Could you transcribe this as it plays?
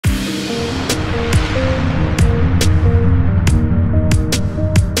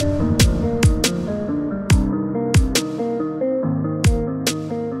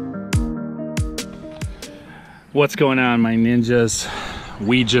What's going on, my ninjas?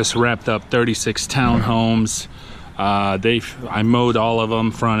 We just wrapped up 36 townhomes. I mowed all of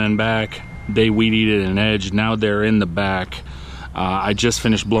them front and back. They weed eated an edge. Now they're in the back. I just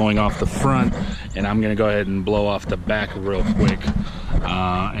finished blowing off the front, and I'm gonna go ahead and blow off the back real quick,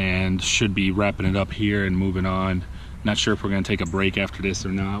 and should be wrapping it up here and moving on. Not sure if we're gonna take a break after this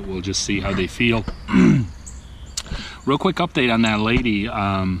or not. We'll just see how they feel. Real quick update on that lady,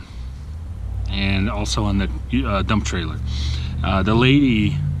 and also on the dump trailer. The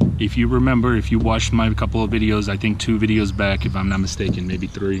lady, if you remember, if you watched my couple of videos, I think 2 videos back, if I'm not mistaken, maybe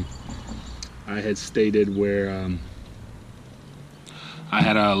 3, I had stated where I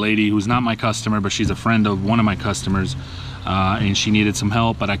had a lady who's not my customer, but she's a friend of one of my customers, and she needed some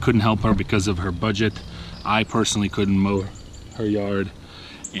help, but I couldn't help her because of her budget. I personally couldn't mow her yard,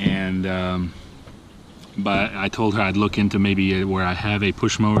 and but I told her I'd look into maybe where I have a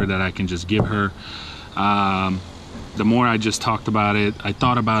push mower that I can just give her. The more I just talked about it, I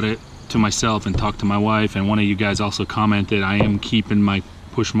thought about it to myself and talked to my wife, and one of you guys also commented I am keeping my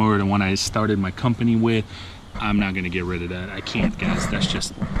push mower, the one I started my company with. I'm not gonna get rid of that. I can't, guys. That's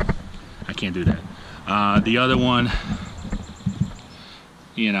just, I can't do that. The other one,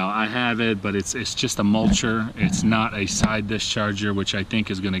 you know, I have it, but it's just a mulcher. It's not a side discharger, which I think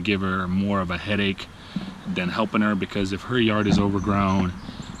is gonna give her more of a headache than helping her, because if her yard is overgrown,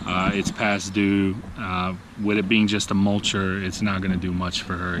 it's past due, with it being just a mulcher, it's not going to do much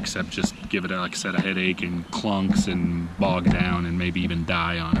for her except just give it, like I said, a headache and clunks and bog down and maybe even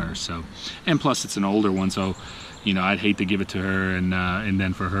die on her. So, and plus it's an older one, so you know, I'd hate to give it to her and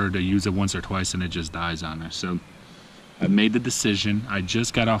then for her to use it once or twice and it just dies on her. So I've made the decision. I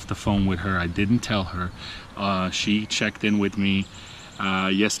just got off the phone with her. I didn't tell her. She checked in with me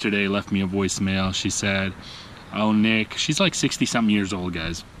yesterday, left me a voicemail. She said, "Oh, Nick," she's like 60-something years old,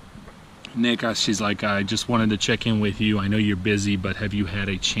 guys. "Nick," she's like, "I just wanted to check in with you. I know you're busy, but have you had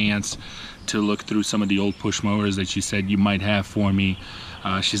a chance to look through some of the old push mowers that you said you might have for me?"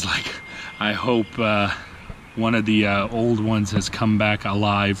 She's like, "I hope one of the old ones has come back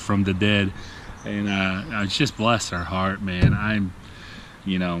alive from the dead." And I just bless her heart, man.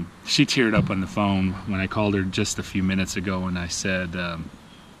 You know, she teared up on the phone when I called her just a few minutes ago, and I said,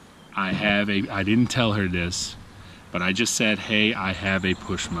 I didn't tell her this, but I just said, "Hey, I have a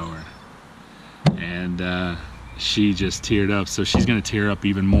push mower." And she just teared up. So she's gonna tear up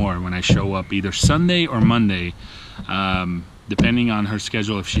even more when I show up either Sunday or Monday, depending on her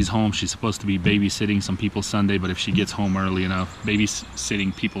schedule. If she's home, she's supposed to be babysitting some people Sunday, but if she gets home early enough,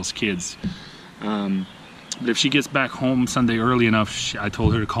 babysitting people's kids. But if she gets back home Sunday early enough, I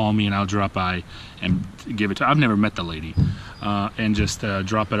told her to call me and I'll drop by and give it to her. I've never met the lady, and just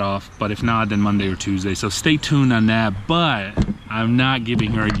drop it off. But if not, then Monday or Tuesday. So stay tuned on that. But I'm not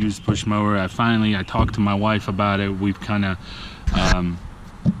giving her a used push mower. I talked to my wife about it. We've kind of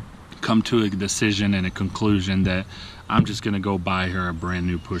come to a decision and a conclusion that I'm just gonna go buy her a brand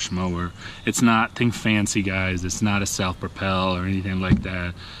new push mower. It's nothing fancy, guys. It's not a self-propel or anything like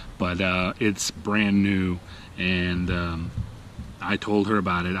that, but it's brand new. And I told her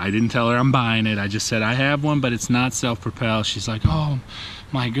about it. I didn't tell her I'm buying it. I just said I have one, but it's not self-propel. She's like, "Oh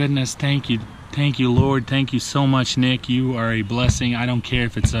my goodness, thank you, Lord, thank you so much, Nick. You are a blessing. I don't care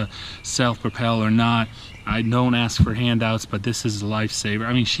if it's a self-propel or not. I don't ask for handouts, but this is a lifesaver."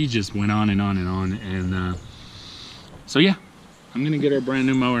 I mean, she just went on and on and on. And so yeah, I'm gonna get her a brand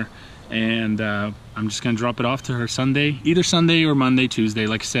new mower, and I'm just gonna drop it off to her Sunday, either Sunday or Monday, Tuesday,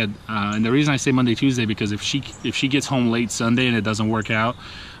 like I said. And the reason I say Monday, Tuesday, because if she gets home late Sunday and it doesn't work out,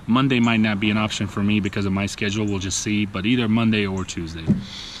 Monday might not be an option for me because of my schedule. We'll just see, but either Monday or Tuesday.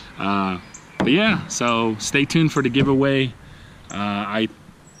 But yeah, so stay tuned for the giveaway. I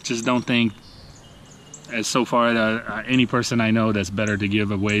just don't think, as so far, any person I know that's better to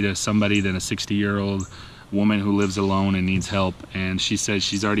give away to somebody than a 60-year-old woman who lives alone and needs help. And she says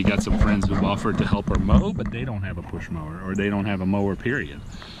she's already got some friends who've offered to help her mow, but they don't have a push mower, or they don't have a mower, period.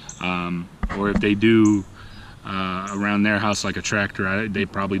 Or if they do, around their house, like a tractor, they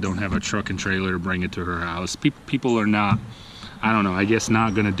probably don't have a truck and trailer to bring it to her house. People are not, I don't know, I guess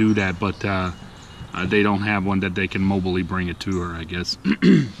not gonna do that, but they don't have one that they can mobily bring it to her, I guess.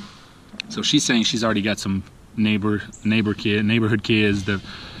 So she's saying she's already got some neighborhood kids that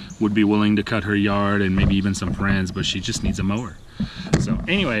would be willing to cut her yard, and maybe even some friends, but she just needs a mower. So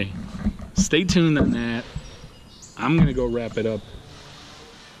anyway, stay tuned on that. I'm gonna go wrap it up.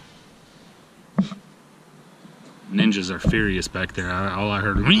 Ninjas are furious back there. All I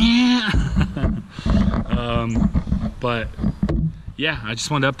heard but yeah, I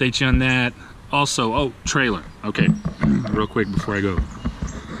just wanted to update you on that. Also, oh, trailer. Okay, real quick before I go.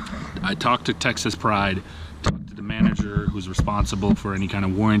 I talked to Texas Pride, talked was responsible for any kind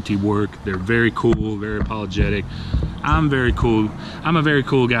of warranty work. They're very cool, very apologetic. I'm very cool. I'm a very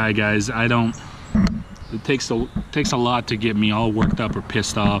cool guy, guys. It takes a lot to get me all worked up or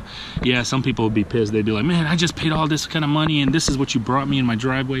pissed off. Yeah, some people would be pissed. They'd be like, man, I just paid all this kind of money and this is what you brought me in my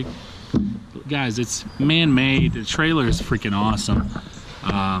driveway. But guys, it's man-made. The trailer is freaking awesome.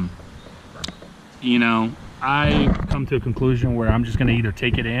 You know, I come to a conclusion where I'm just going to either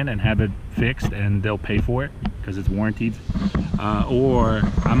take it in and have it fixed and they'll pay for it because it's warranted, or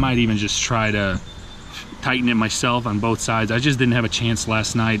I might even just try to tighten it myself on both sides. I just didn't have a chance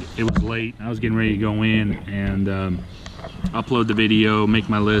last night. It was late. I was getting ready to go in and upload the video, make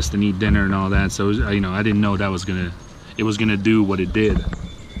my list, and eat dinner and all that. So it was, you know, I didn't know that it was gonna do what it did.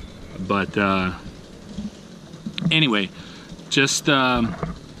 But anyway, just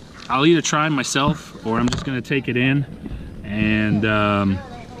I'll either try myself or I'm just gonna take it in and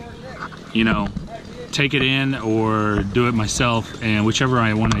you know, take it in or do it myself, and whichever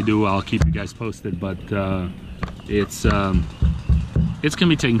one I do, I'll keep you guys posted. But it's gonna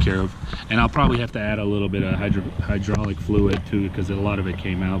be taken care of, and I'll probably have to add a little bit of hydraulic fluid too, because a lot of it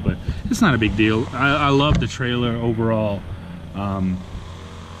came out, but it's not a big deal. I love the trailer overall.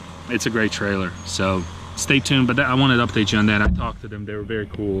 It's a great trailer, so stay tuned. But I wanted to update you on that. I talked to them. They were very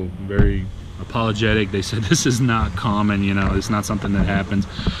cool, very apologetic. They said this is not common, you know, it's not something that happens.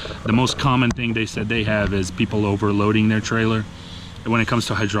 The most common thing they said they have is people overloading their trailer when it comes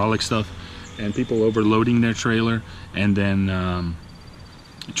to hydraulic stuff, and people overloading their trailer and then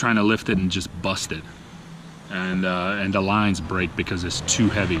trying to lift it and just bust it, and the lines break because it's too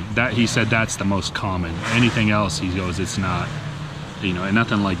heavy. That, he said, that's the most common. Anything else, he goes, it's not, you know, and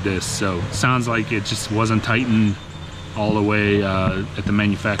nothing like this. So sounds like it just wasn't tightened all the way at the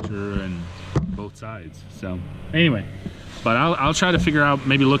manufacturer and both sides. So anyway, but I'll try to figure out,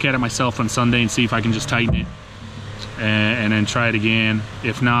 maybe look at it myself on Sunday and see if I can just tighten it and then try it again.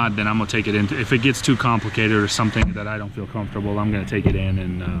 If not, then I'm gonna take it in. If it gets too complicated or something that I don't feel comfortable, I'm gonna take it in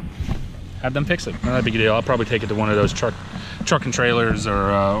and have them fix it. Not a big deal. I'll probably take it to one of those truck and trailers,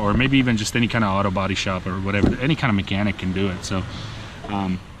 or maybe even just any kind of auto body shop or whatever. Any kind of mechanic can do it. So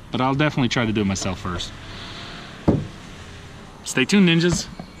but I'll definitely try to do it myself first. Stay tuned, ninjas.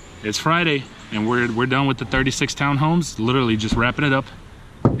 It's Friday and we're done with the 36 townhomes. Literally just wrapping it up,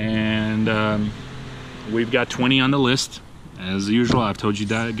 and we've got 20 on the list as usual. I've told you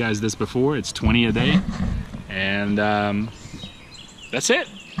guys this before. It's 20 a day, and that's it.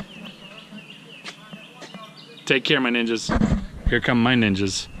 Take care, my ninjas. Here come my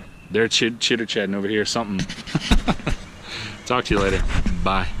ninjas. They're chitter-chatting over here something. Talk to you later.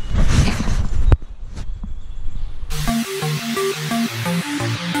 Bye.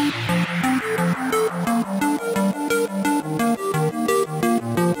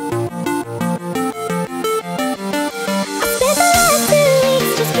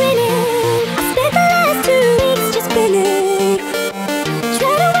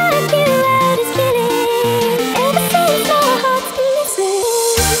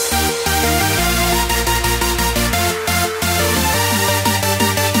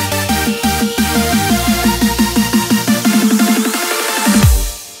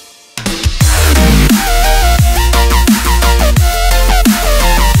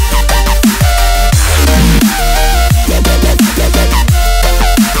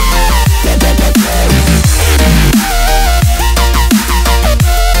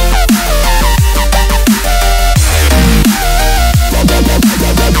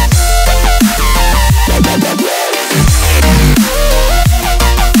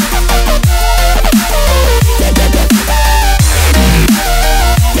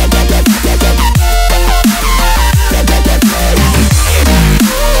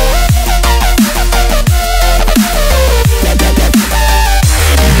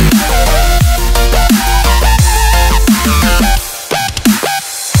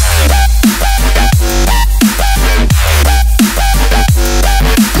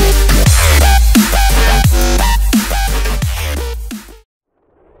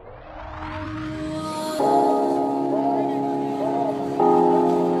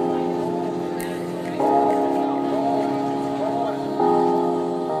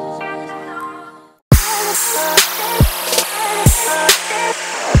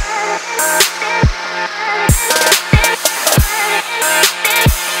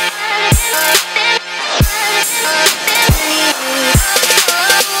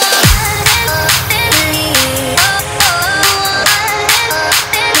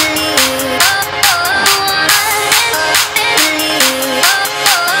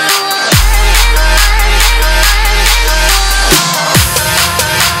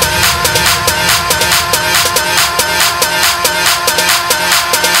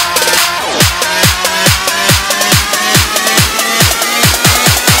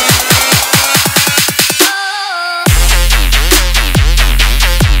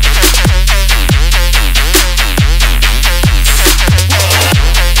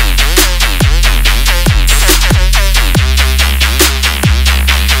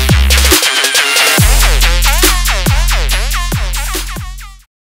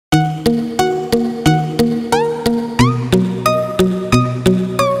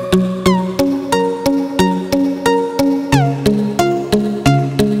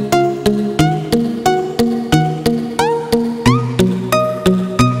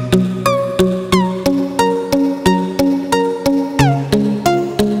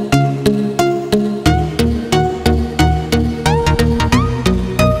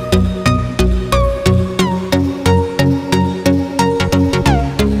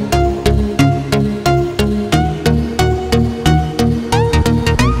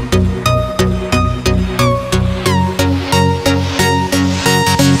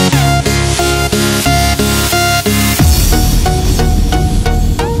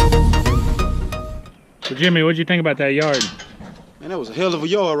 Jimmy, what'd you think about that yard? Man, that was a hell of a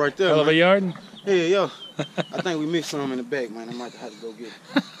yard right there. Hell of a yard? Yeah. I think we missed some in the back, man. I might have to go get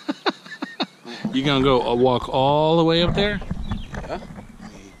it. You gonna go walk all the way up there? Yeah.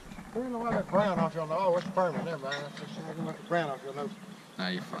 I don't know why that brown off your nose. Oh, it's permanent there, man. That's just looking like the brown off your nose. Nah,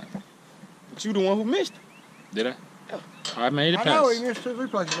 you're fine. But you the one who missed it. Did I? Yeah. I made it I pass. know, he missed 2 or 3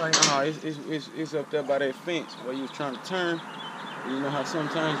 places right now. No, it's up there by that fence where you was trying to turn. You know how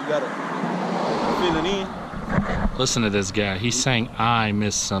sometimes you gotta fill it in. Listen to this guy. He's saying I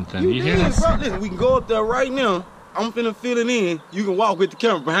missed something. You hear did, this? bro. Listen, we can go up there right now. I'm finna fill it in. You can walk with the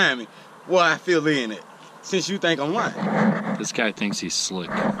camera behind me while I fill in it. Since you think I'm lying. This guy thinks he's slick.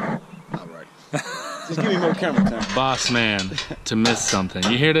 All right. Just give me more camera time. Boss man to miss something.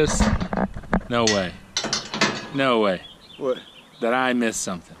 You hear this? No way. No way. What? That I missed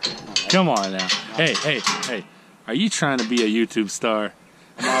something. Come on now. Hey. Are you trying to be a YouTube star?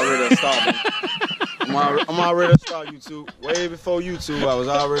 I'm already a star, man. I'm already a star, YouTube. Way before YouTube, I was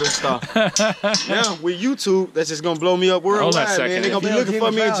already a star. Now, with YouTube, that's just going to blow me up worldwide, Hold on a second. man. They're going to be looking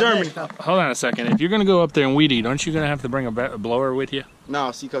for me in Germany. Hold on a second. If you're going to go up there and weed eat, aren't you going to have to bring a blower with you?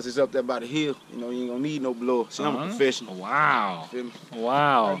 No, see, because it's up there by the hill. You know, you ain't going to need no blower. See, I'm a professional. Wow. Feel me?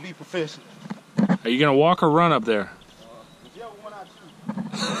 Wow. Gotta be professional. Are you going to walk or run up there? Whichever one I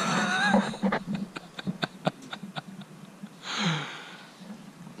choose.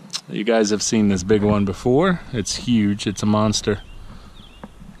 You guys have seen this big one before. It's huge. It's a monster.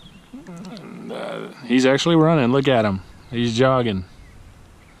 And, he's actually running. Look at him. He's jogging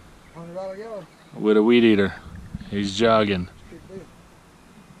 $100 yard. with a weed eater. He's jogging.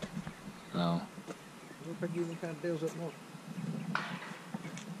 Oh. We'll pick you them kind of deals up north.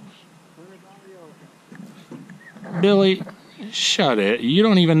 $100 yard. Billy, shut it. You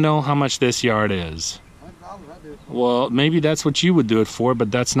don't even know how much this yard is. $100 I do. Well, maybe that's what you would do it for,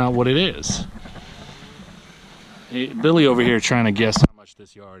 but that's not what it is. Hey, Billy over here trying to guess how much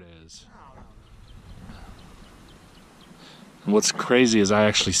this yard is. And what's crazy is I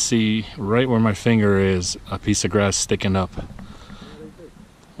actually see right where my finger is a piece of grass sticking up,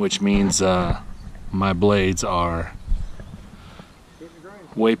 which means my blades are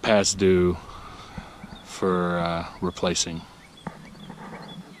way past due for replacing.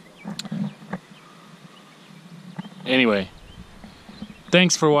 Anyway,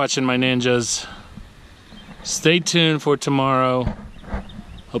 thanks for watching, my ninjas. Stay tuned for tomorrow.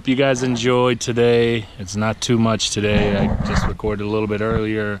 Hope you guys enjoyed today. It's not too much today. I just recorded a little bit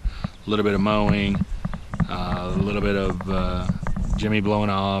earlier, a little bit of mowing, a little bit of Jimmy blowing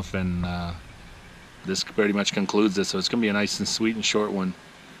off, and this pretty much concludes this. So it's gonna be a nice and sweet and short one.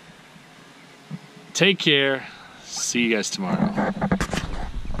 Take care. See you guys tomorrow.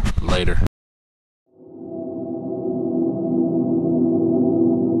 Later.